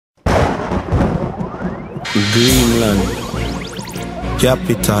Greenland,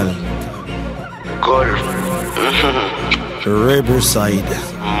 capital, Gulf, Riverside,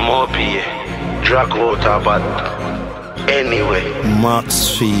 Mobile, Dragwater, anyway,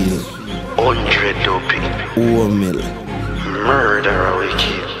 Maxfield, 100 dopey, Mill, murderer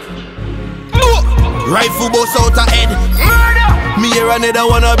wicked. Rifle bust out a head. Me here another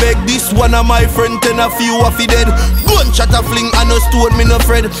one a beg. This one of my friend, 10 a few of he dead. Gunshot a fling and no stone, me no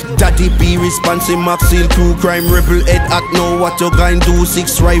afraid. Daddy be responsive, Maxfield crew, crime rebel head. Act know what you going do.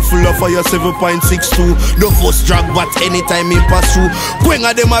 6 rifle of fire 7.62. The first drag but anytime he pass through.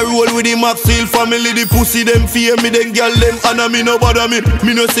 Quenga them a roll with the Maxfield family. The pussy them fear me, then girl them honor me, no bother me.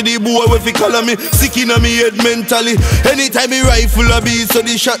 Me no see the boy if he color me. Sick in me head mentally. Anytime he rifle a beat, so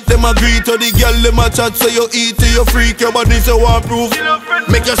the shot them agree to the girl them a chat. So you eat to you freak your body so one proof.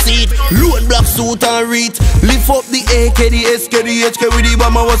 Make your seat, load black suit and read. Lift up the AK, the SK, the HK with the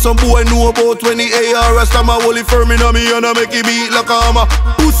bomber. What some boy know about when the ARS time a hold it firm in me and I make it beat like a hammer.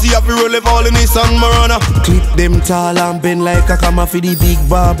 Pussy have to roll it all in his San Marana. Clip them tall and bend like a camera for the big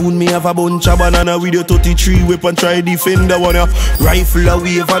baboon. Me have a bunch of banana with your 33 weapon. Try defend the one ya. Rifle a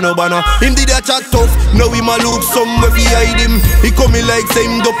wave and a banner. Him did a chat tough, now him a look somewhere fi hide him. He coming like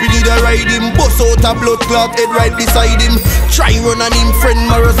same dopey did a ride him. Bust out a blood clot head right beside him. Try run and him friend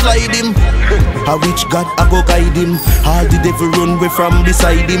Mara slide him. A witch God I go guide him. All the devil run way from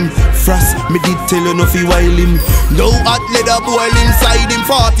beside him. Frost me did tell you no fi while him. Now hot leather boil inside him.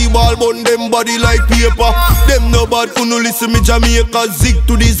 40 ball bun them body like paper. Them no bad who no listen me Jamaica. Zig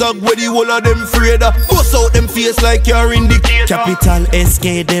to the zag where the whole of them afraid. Bust out them face like you're in the capital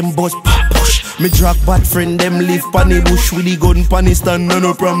SK them bust push. Me drag bad friend them live pan the bush. With the gun pan the stand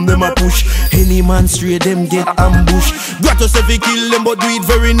no problem them a push. Any man straight them get ambush. Got yourself a kill them but do it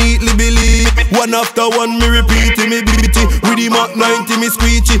very neatly believe. One after one me repeat it, me beat it. With the Mach 90 me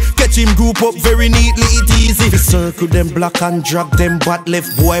squeegee. Catch him group up very neatly it easy. Circle them black and drag them bat.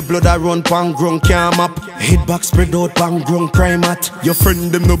 Left boy blood a run pan ground cam up. Head back spread out pan ground crime at. Your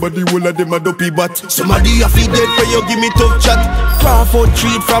friend them nobody will of them a dopey bat. Somebody a feed dead for you give me tough chat. Crawford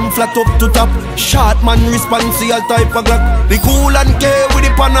treat from flat up to top. Short man responsible type of glock. The cool and care with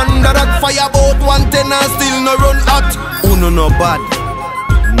the pan under that. Fire about 110 and still no run hot. Uno no bad,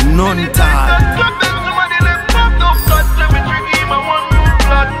 none tall.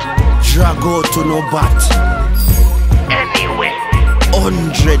 Drag out to no bat. Anyway,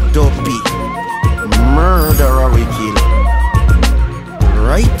 100 dopey. Murderer we kill.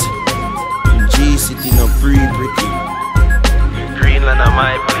 Right? G-City no free bricky. Greenland are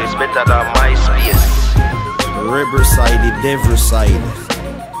my place, better than my space. Riverside, the devil side.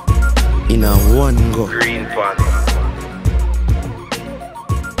 In a one go. Green pan.